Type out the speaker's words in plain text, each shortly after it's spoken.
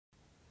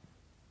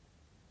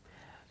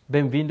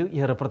Bem-vindo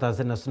à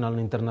reportagem nacional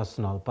e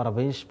internacional.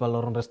 Parabéns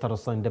pela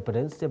restauração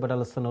independência para a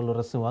nação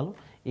nacional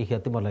e a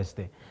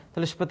Timor-Leste.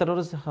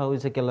 Telespectadores,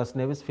 hoje aqui as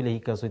neves,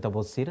 filhas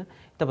do Sira,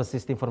 estava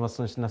assistindo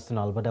informações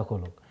nacional para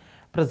Dialogo.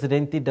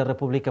 Presidente da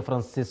República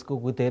Francisco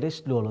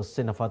Guterres Lolo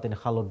senafat em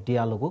halo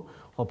Dialogo,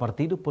 o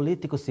Partido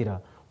Politiku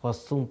Sira, o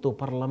assunto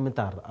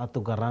parlamentar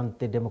atu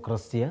garante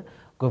Demokrasia,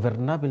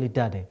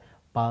 Governabilidade,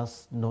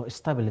 paz, no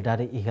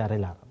Estabilidade e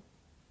Garantia.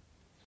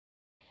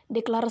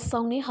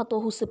 Declaração ni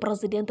hatohu se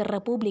presidente da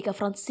República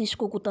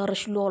Francisco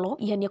Guterres Lolo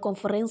e a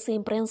conferência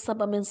imprensa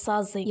para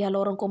mensagem e a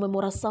lora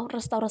comemoração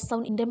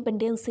restauração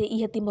independência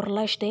e a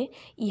Timor-Leste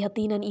e a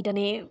Tinan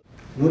Idane.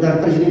 No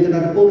dar presidente da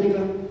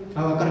República,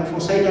 a cara que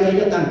fosse da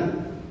lei tan,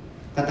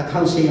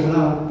 katakau se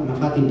halau na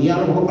fatin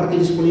diálogo com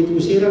partidos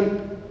políticos Sira,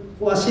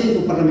 o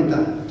assento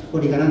parlamentar, o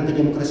de garante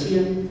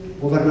democracia,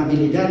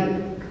 governabilidade,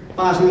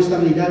 paz,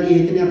 estabilidade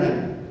e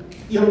itinerário.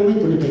 E ao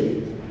momento de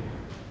pedir,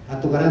 a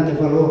tu garante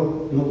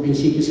valor no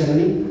princípio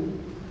serani,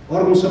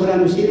 órgão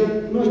soberano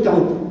Sira, não está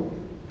outro,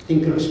 tem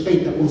que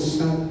respeitar a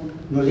Constituição,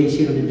 na lei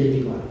Sira de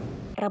vigor.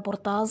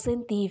 Reportagem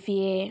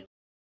TVE.